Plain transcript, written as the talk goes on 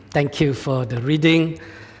Thank you for the reading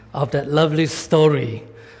of that lovely story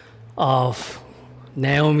of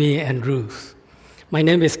Naomi and Ruth. My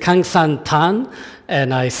name is Kang San Tan,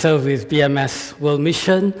 and I serve with BMS World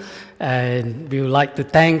Mission, and we would like to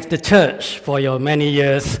thank the church for your many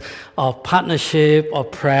years of partnership,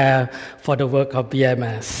 of prayer for the work of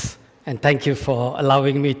BMS. And thank you for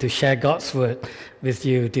allowing me to share God's word with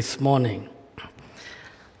you this morning.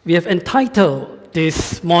 We have entitled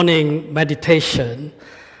this morning meditation,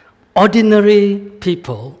 Ordinary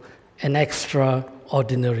People and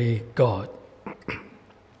Extraordinary God.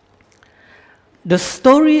 The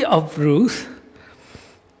story of Ruth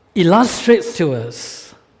illustrates to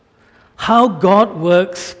us how God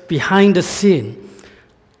works behind the scene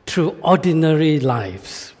through ordinary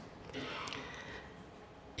lives.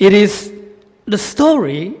 It is the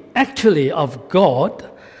story, actually, of God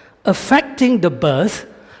affecting the birth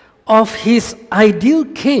of his ideal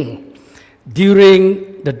king during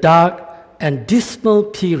the dark and dismal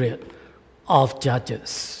period of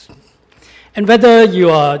Judges. And whether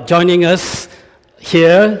you are joining us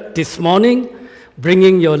here this morning,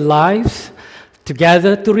 bringing your lives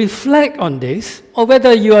together to reflect on this, or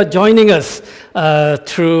whether you are joining us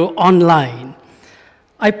through online,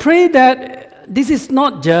 I pray that this is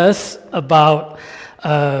not just about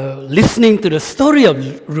listening to the story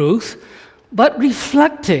of Ruth, but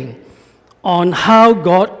reflecting on how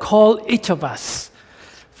God called each of us,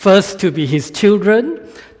 first to be his children,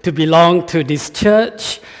 to belong to this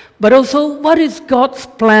church, but also what is God's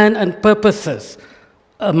plan and purposes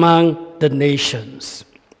among the nations.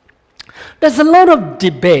 There's a lot of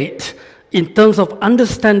debate in terms of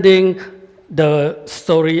understanding the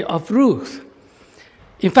story of Ruth.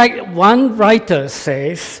 In fact, one writer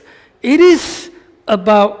says, it is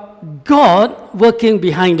about God working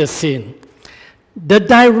behind the scene. The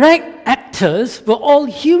direct actors were all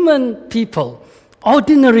human people,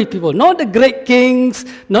 ordinary people, not the great kings,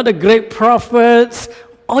 not the great prophets,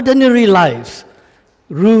 ordinary lives.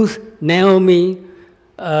 Ruth, Naomi,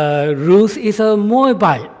 Ruth is a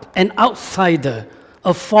Moabite, an outsider,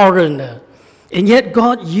 a foreigner, and yet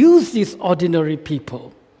God used these ordinary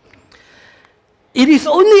people. It is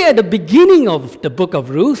only at the beginning of the book of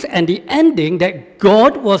Ruth and the ending that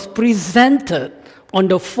God was presented on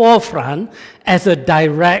the forefront as a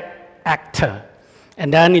direct actor.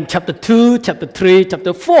 And then in chapter 2, chapter 3,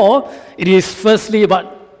 chapter 4, it is firstly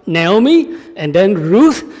about Naomi, and then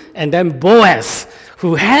Ruth, and then Boaz,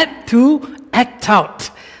 who had to act out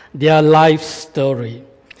their life story.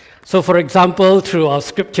 So for example, through our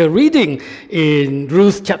scripture reading in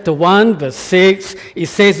Ruth chapter 1, verse 6, it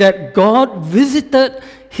says that God visited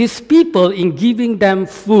his people in giving them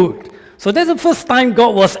food. So that's the first time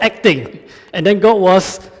God was acting. And then God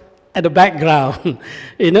was at the background,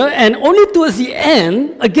 and only towards the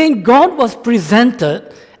end, again, God was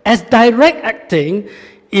presented as direct acting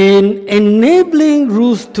in enabling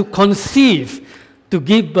Ruth to conceive, to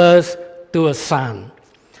give birth to a son.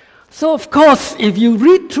 So, of course, if you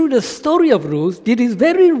read through the story of Ruth, it is a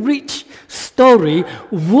very rich story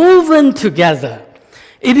woven together.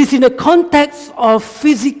 It is in the context of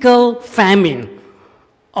physical famine,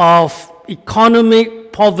 of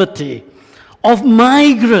economic poverty, of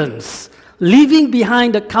migrants leaving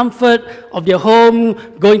behind the comfort of their home,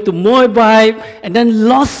 going to Moabite, and then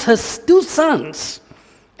lost her two sons.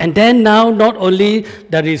 And then now not only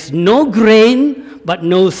there is no grain, but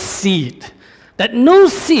no seed. That no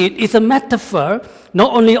seed is a metaphor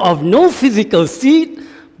not only of no physical seed,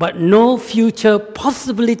 but no future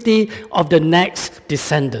possibility of the next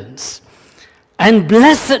descendants. And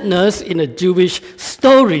blessedness in a Jewish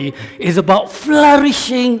story is about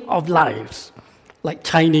flourishing of lives. Like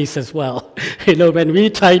Chinese as well. When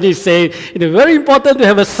we Chinese say, it is very important to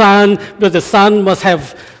have a son, because the son must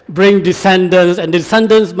bring descendants, and the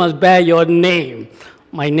descendants must bear your name.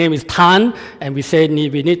 My name is Tan, and we say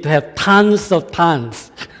we need to have tons of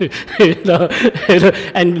Tans.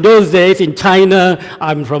 And in those days in China,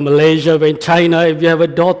 I'm from Malaysia, but in China, if you have a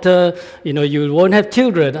daughter, you won't have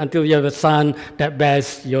children until you have a son that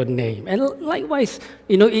bears your name. And likewise,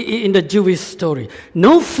 in the Jewish story,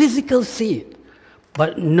 no physical seed,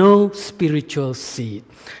 but no spiritual seed.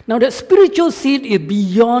 Now that spiritual seed is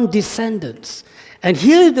beyond descendants. And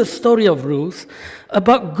here is the story of Ruth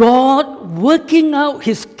about God working out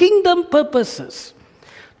his kingdom purposes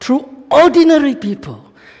through ordinary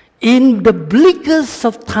people in the bleakest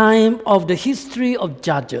of time of the history of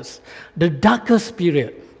Judges, the darkest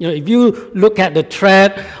period. If you look at the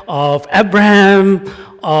thread of Abraham,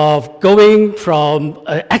 of going from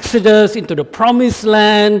Exodus into the Promised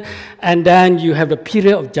Land, and then you have the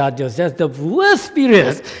period of Judges. That's the worst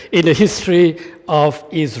period in the history of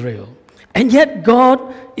Israel. And yet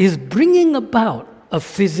God is bringing about a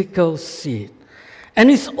physical seed. And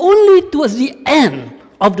it's only towards the end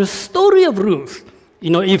of the story of Ruth.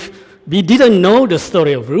 If we didn't know the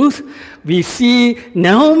story of Ruth, we see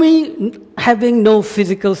Naomi having no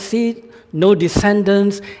physical seed, no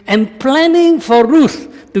descendants, and planning for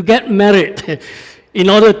Ruth to get married in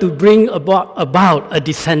order to bring about a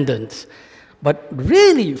descendant. But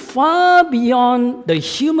really, far beyond the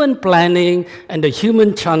human planning and the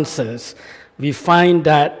human chances, we find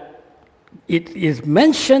that it is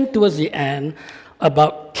mentioned towards the end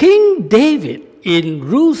about King David in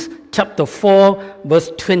Ruth chapter 4,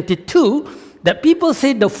 verse 22, that people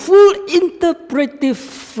say the full interpretive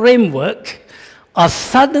framework are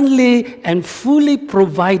suddenly and fully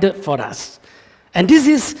provided for us. And this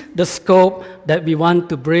is the scope that we want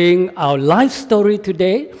to bring our life story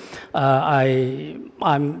today.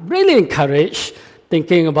 I'm really encouraged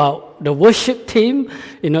thinking about the worship team,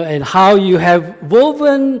 and how you have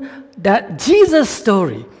woven that Jesus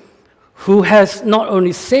story, who has not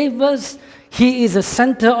only saved us, He is the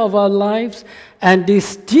center of our lives, and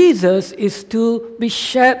this Jesus is to be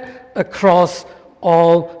shared across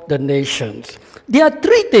all the nations. There are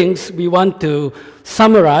three things we want to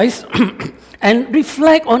summarize and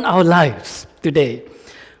reflect on our lives today.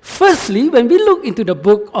 Firstly, when we look into the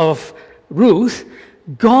book of Ruth,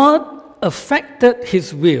 God affected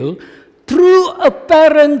His will through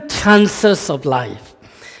apparent chances of life.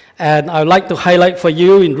 And I would like to highlight for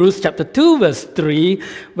you in Ruth chapter 2, verse 3,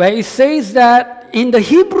 where it says that in the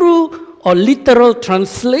Hebrew or literal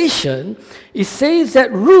translation, it says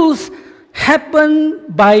that Ruth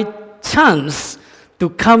happened by chance to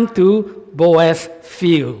come to Boaz's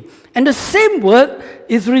field. And the same word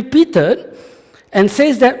is repeated and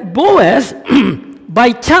says that Boaz,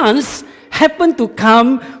 by chance, happened to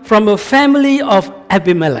come from a family of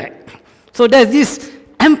Abimelech. So there's this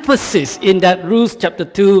emphasis in that Ruth chapter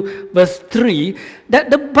 2, verse 3, that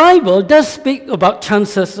the Bible does speak about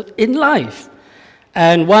chances in life.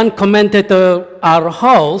 And one commentator, R.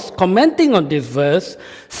 Halls, commenting on this verse,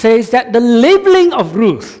 says that the labeling of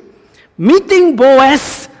Ruth, meeting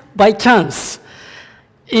Boaz by chance,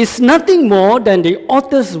 is nothing more than the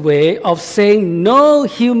author's way of saying no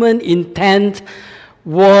human intent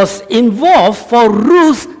was involved for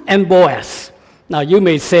Ruth and Boaz. Now you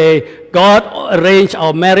may say, God arranged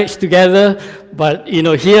our marriage together, but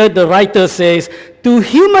here the writer says, to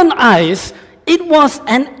human eyes, it was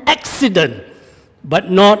an accident,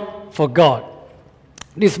 but not for God.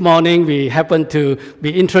 This morning we happened to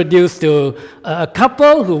be introduced to a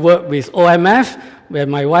couple who work with OMF, where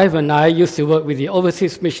my wife and I used to work with the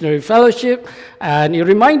Overseas Missionary Fellowship, and it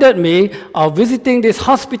reminded me of visiting this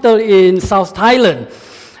hospital in South Thailand.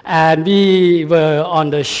 And we were on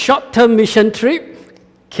the short-term mission trip.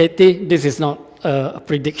 Katie, this is not a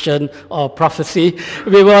prediction or prophecy.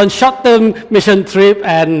 We were on short-term mission trip,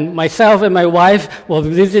 and myself and my wife were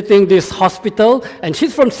visiting this hospital, and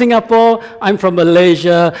she's from Singapore, I'm from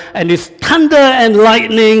Malaysia, and it's thunder and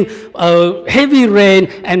lightning, heavy rain,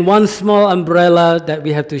 and one small umbrella that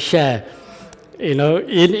we have to share.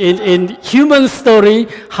 In human story,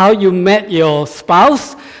 how you met your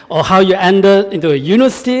spouse, or how you ended into a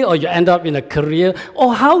university, or you end up in a career,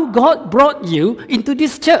 or how God brought you into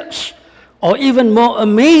this church. Or even more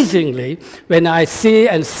amazingly, when I see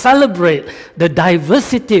and celebrate the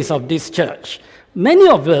diversities of this church. Many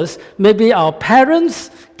of us, maybe our parents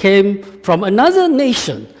came from another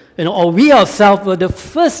nation, or we ourselves were the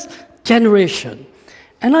first generation.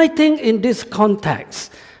 And I think in this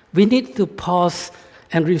context, we need to pause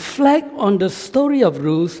and reflect on the story of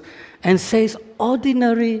Ruth and say,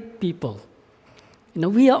 ordinary people.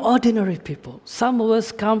 We are ordinary people. Some of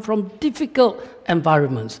us come from difficult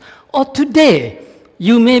environments. Or today,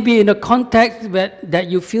 you may be in a context that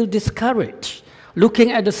you feel discouraged,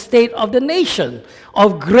 looking at the state of the nation,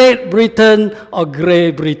 of Great Britain or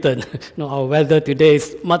Grey Britain. Our weather today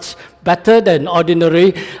is much better than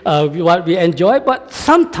ordinary, what we enjoy, but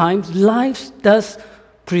sometimes life does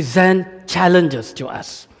present challenges to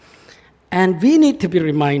us. And we need to be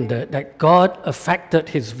reminded that God affected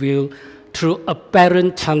His will through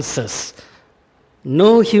apparent chances.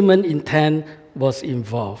 No human intent was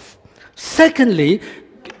involved. Secondly,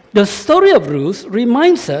 the story of Ruth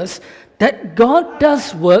reminds us that God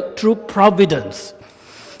does work through providence.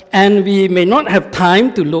 And we may not have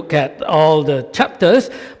time to look at all the chapters,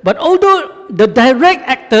 but although the direct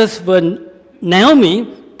actors were Naomi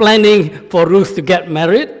planning for Ruth to get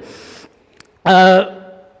married,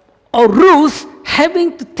 or Ruth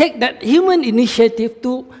having to take that human initiative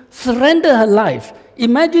to surrender her life.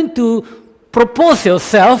 Imagine to propose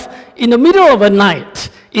yourself in the middle of a night.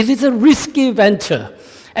 It is a risky venture.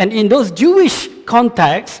 And in those Jewish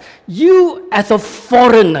contexts, you as a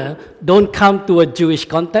foreigner don't come to a Jewish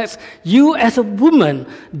context. You as a woman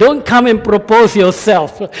don't come and propose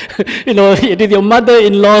yourself. It is your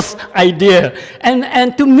mother-in-law's idea.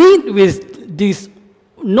 And to meet with these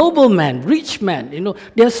noblemen, rich men,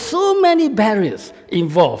 there are so many barriers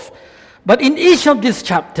involved. But in each of this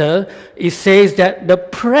chapter, it says that the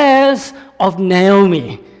prayers of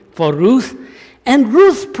Naomi for Ruth, and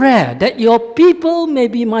Ruth's prayer that your people may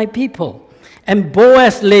be my people. And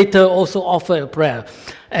Boaz later also offered a prayer.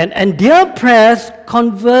 And their prayers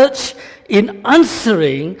converge in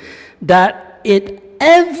answering that in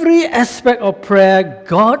every aspect of prayer,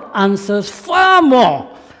 God answers far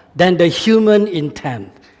more than the human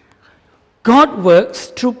intent. God works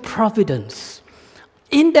through providence.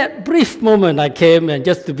 In that brief moment, I came and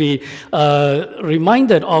just to be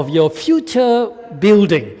reminded of your future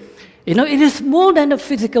building. It is more than a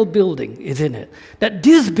physical building, isn't it? That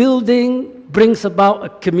this building brings about a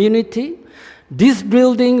community. This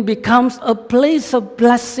building becomes a place of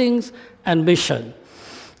blessings and mission.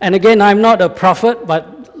 And again, I'm not a prophet,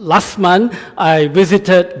 but last month I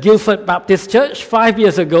visited Guildford Baptist Church 5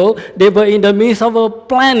 years ago. They were in the midst of a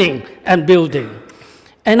planning and building.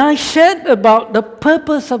 And I shared about the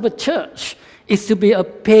purpose of a church is to be a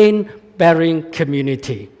pain-bearing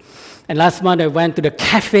community. And last month I went to the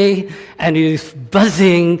cafe and it was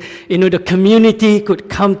buzzing. The community could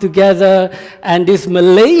come together, and this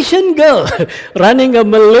Malaysian girl running a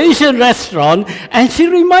Malaysian restaurant, and she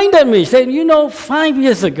reminded me, saying, 5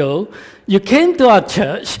 years ago, you came to our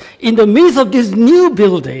church in the midst of this new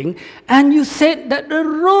building, and you said that the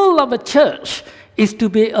role of a church is to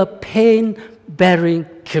be a pain-bearing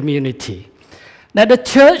community. That the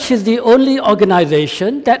church is the only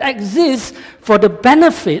organization that exists for the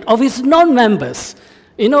benefit of its non-members.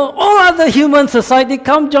 All other human society,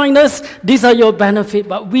 come join us, these are your benefit,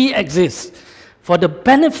 but we exist for the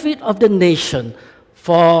benefit of the nation,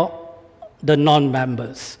 for the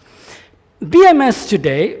non-members. BMS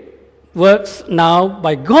today works now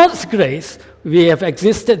by God's grace. We have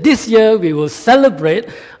existed. This year we will celebrate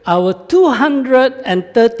our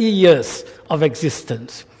 230 years of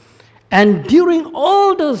existence. And during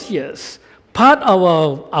all those years, part of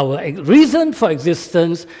our reason for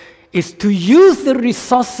existence is to use the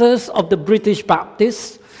resources of the British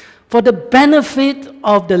Baptists for the benefit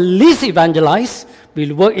of the least evangelized.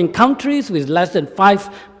 We work in countries with less than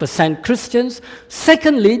 5% Christians.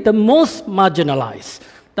 Secondly, the most marginalized.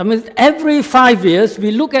 That means every 5 years,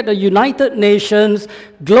 we look at the United Nations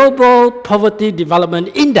Global Poverty Development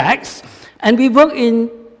Index, and we work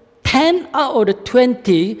in 10 out of the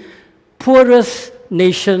 20 poorest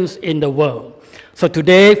nations in the world. So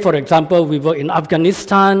today, for example, we work in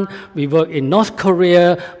Afghanistan, we work in North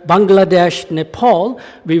Korea, Bangladesh, Nepal,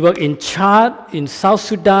 we work in Chad, in South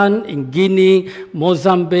Sudan, in Guinea,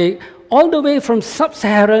 Mozambique, all the way from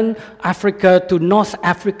sub-Saharan Africa to North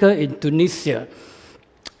Africa in Tunisia.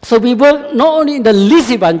 So we work not only in the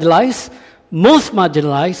least evangelized, most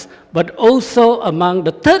marginalized, but also among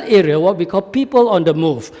the third area, what we call people on the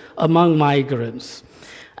move, among migrants.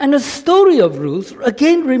 And the story of Ruth,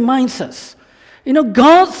 again, reminds us,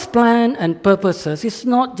 God's plan and purposes is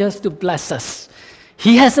not just to bless us.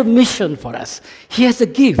 He has a mission for us. He has a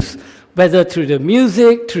gift, whether through the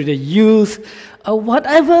music, through the youth, or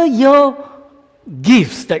whatever your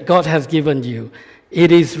gifts that God has given you.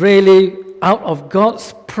 It is really out of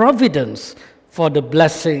God's providence for the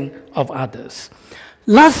blessing of others.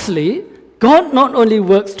 Lastly, God not only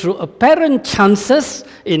works through apparent chances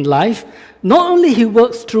in life, not only He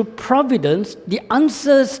works through providence, the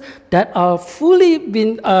answers that are fully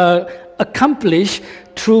been accomplished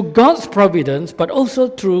through God's providence, but also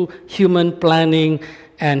through human planning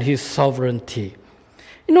and His sovereignty.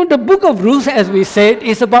 The book of Ruth, as we said,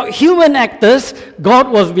 is about human actors. God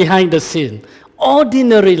was behind the scene.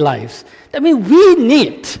 Ordinary lives. I mean, we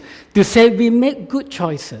need to say we make good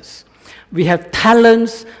choices. We have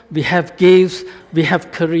talents, we have gifts, we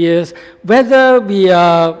have careers, whether we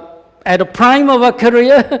are at the prime of our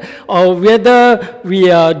career, or whether we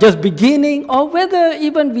are just beginning, or whether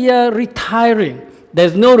even we are retiring.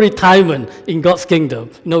 There's no retirement in God's kingdom.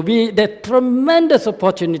 There are tremendous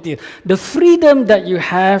opportunities. The freedom that you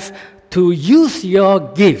have to use your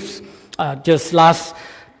gifts. Just last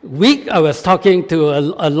week, I was talking to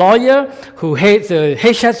a lawyer who heads the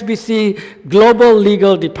HSBC Global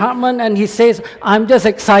Legal Department, and he says, I'm just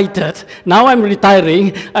excited. Now I'm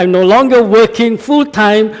retiring. I'm no longer working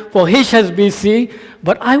full-time for HSBC,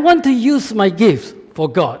 but I want to use my gifts for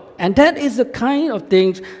God. And that is the kind of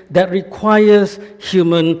things that requires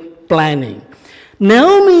human planning.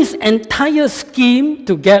 Naomi's entire scheme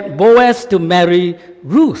to get Boaz to marry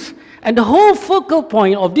Ruth. And the whole focal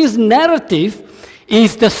point of this narrative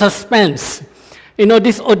is the suspense. You know,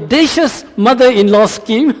 this audacious mother-in-law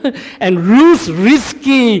scheme and Ruth's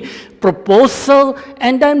risky proposal,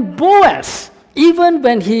 and then Boaz, even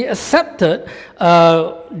when he accepted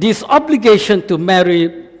this obligation to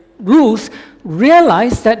marry Ruth,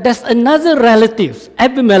 realized that there's another relative,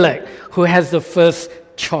 Abimelech, who has the first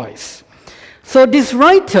choice. So this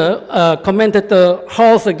writer, commentator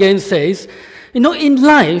Halls again says, you know, in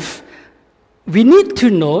life, we need to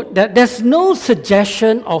know that there's no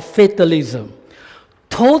suggestion of fatalism.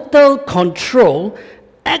 Total control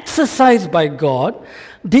exercised by God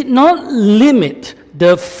did not limit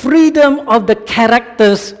the freedom of the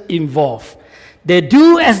characters involved. They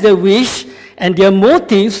do as they wish, and their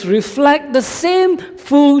motives reflect the same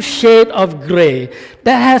full shade of gray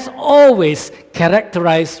that has always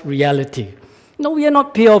characterized reality. No, we are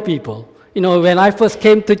not pure people. You know, when I first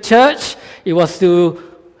came to church, it was to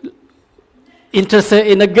interested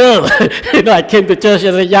in a girl. You know, I came to church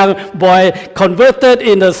as a young boy, converted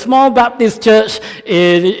in a small Baptist church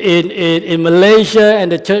in Malaysia,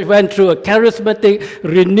 and the church went through a charismatic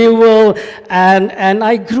renewal, and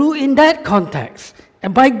I grew in that context.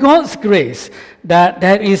 And by God's grace, that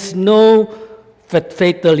there is no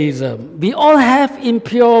fatalism. We all have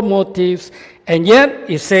impure motives, and yet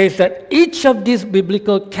it says that each of these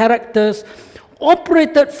biblical characters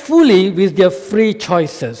operated fully with their free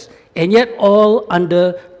choices, and yet all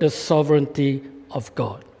under the sovereignty of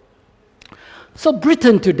God. So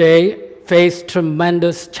Britain today faces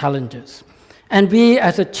tremendous challenges. And we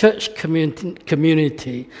as a church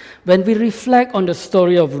community, when we reflect on the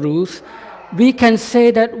story of Ruth, we can say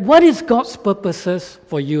that what is God's purposes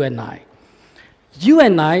for you and I? You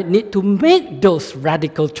and I need to make those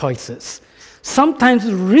radical choices, sometimes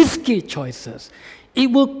risky choices. It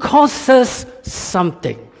will cost us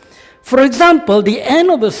something. For example, the end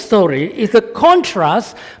of the story is a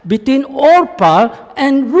contrast between Orpah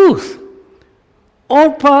and Ruth.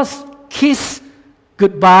 Orpah's kiss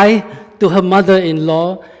goodbye to her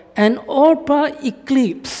mother-in-law, and Orpah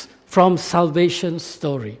eclipsed from salvation's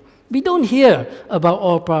story. We don't hear about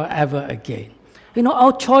Orpah ever again. You know,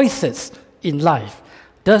 our choices in life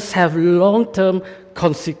does have long-term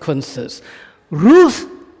consequences. Ruth,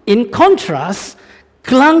 in contrast,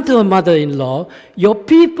 clung to her mother-in-law. Your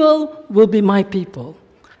people will be my people.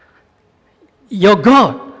 Your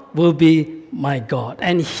God will be my God.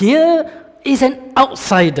 And here is an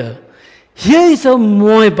outsider. Here is a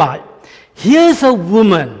Moabite. Here is a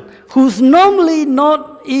woman who's normally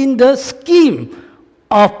not in the scheme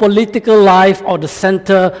of political life or the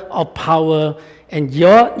center of power. And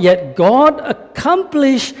yet God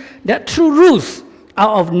accomplished that through Ruth,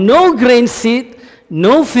 out of no grain seed,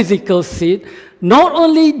 no physical seed. Not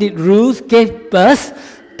only did Ruth give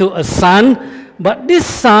birth to a son, but this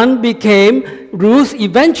son became, Ruth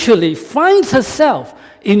eventually finds herself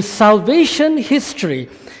in salvation history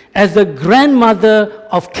as the grandmother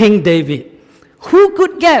of King David. Who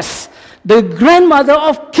could guess? The grandmother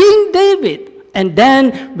of King David. And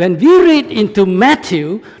then when we read into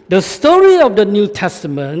Matthew, the story of the New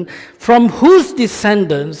Testament, from whose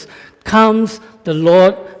descendants comes the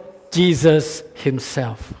Lord Jesus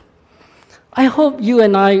himself. I hope you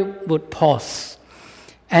and I would pause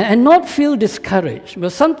and not feel discouraged.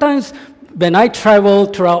 But sometimes when I travel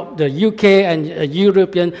throughout the UK and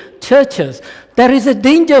European churches, there is a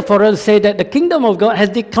danger for us to say that the kingdom of God has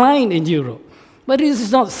declined in Europe. But it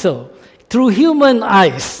is not so. Through human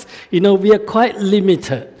eyes, we are quite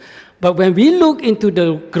limited. But when we look into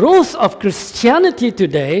the growth of Christianity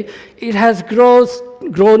today, it has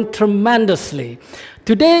grown tremendously.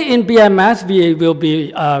 Today in BMS,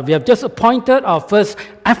 we have just appointed our first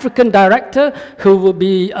African director who will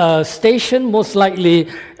be stationed most likely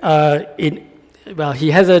he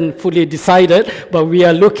hasn't fully decided, but we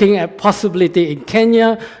are looking at possibility in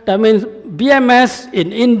Kenya. That means BMS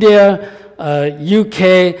in India,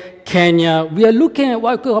 UK, Kenya. We are looking at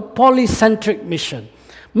what we call a polycentric mission.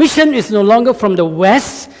 Mission is no longer from the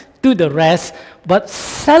West to the rest, but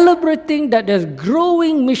celebrating that there's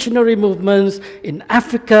growing missionary movements in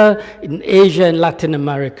Africa, in Asia, and Latin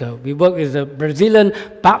America. We work with the Brazilian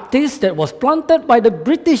Baptist that was planted by the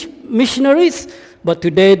British missionaries, but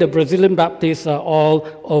today the Brazilian Baptists are all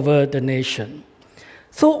over the nation.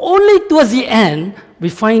 So only towards the end, we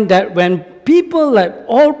find that when people like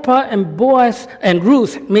Orpah and Boaz and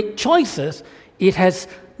Ruth make choices, it has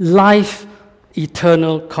life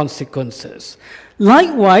eternal consequences.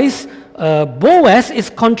 Likewise, Boaz is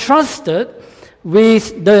contrasted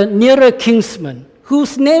with the nearer kinsman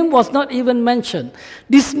whose name was not even mentioned.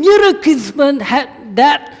 This miracle kinsman had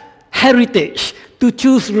that heritage to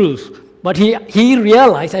choose Ruth. But he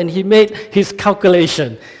realized and he made his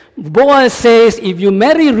calculation. Boaz says, if you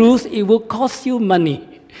marry Ruth, it will cost you money.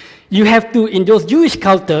 You have to, in those Jewish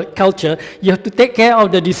culture, you have to take care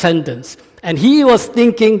of the descendants. And he was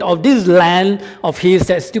thinking of this land of his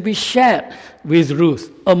that's to be shared with Ruth,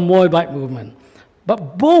 a Moabite woman.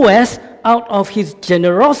 But Boaz, out of his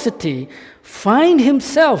generosity, find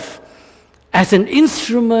himself as an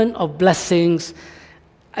instrument of blessings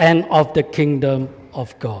and of the kingdom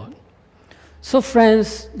of God. So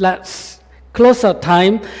friends, let's close our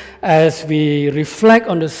time as we reflect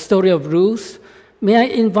on the story of Ruth. May I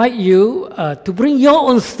invite you to bring your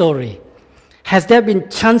own story. Has there been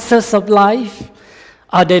chances of life?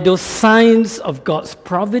 Are there those signs of God's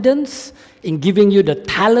providence in giving you the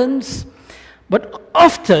talents? But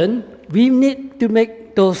often, we need to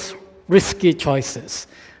make those risky choices.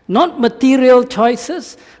 Not material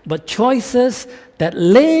choices, but choices that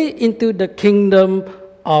lay into the kingdom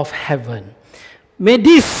of heaven. May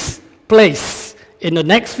this place, in the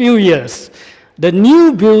next few years, the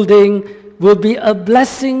new building will be a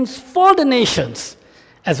blessing for the nations,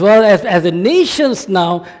 as well as the nations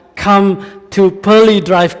now come to Pearly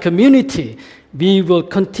Drive community. We will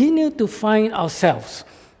continue to find ourselves,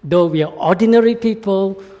 though we are ordinary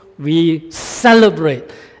people, we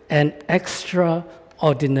celebrate an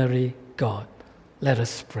extraordinary God. Let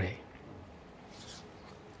us pray.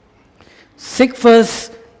 Seek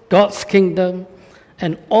first God's kingdom,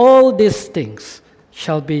 and all these things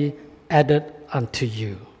shall be added unto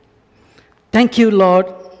you. Thank you, Lord,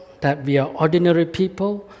 that we are ordinary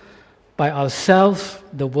people. By ourselves,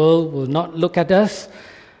 the world will not look at us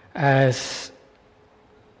as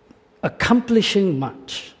accomplishing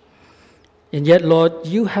much. And yet, Lord,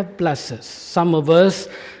 you have blessed us. Some of us,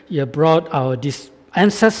 you have brought our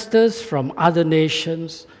ancestors from other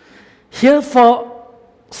nations here for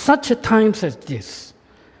such a time as this,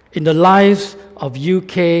 in the lives of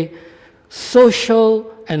UK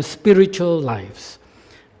social and spiritual lives.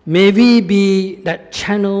 May we be that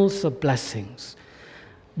channels of blessings.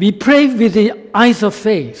 We pray with the eyes of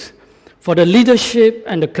faith for the leadership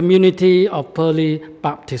and the community of Pearly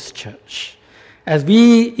Baptist Church. As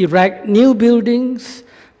we erect new buildings,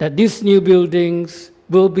 that these new buildings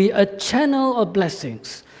will be a channel of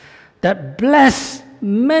blessings that bless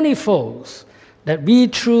many folks, that we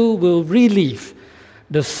too will relive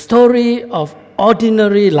the story of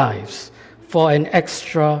ordinary lives for an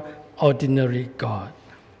extraordinary God.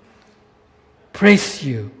 Praise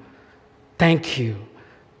you. Thank you.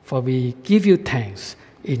 For we give you thanks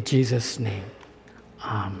in Jesus' name.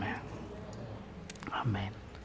 Amen. Amen.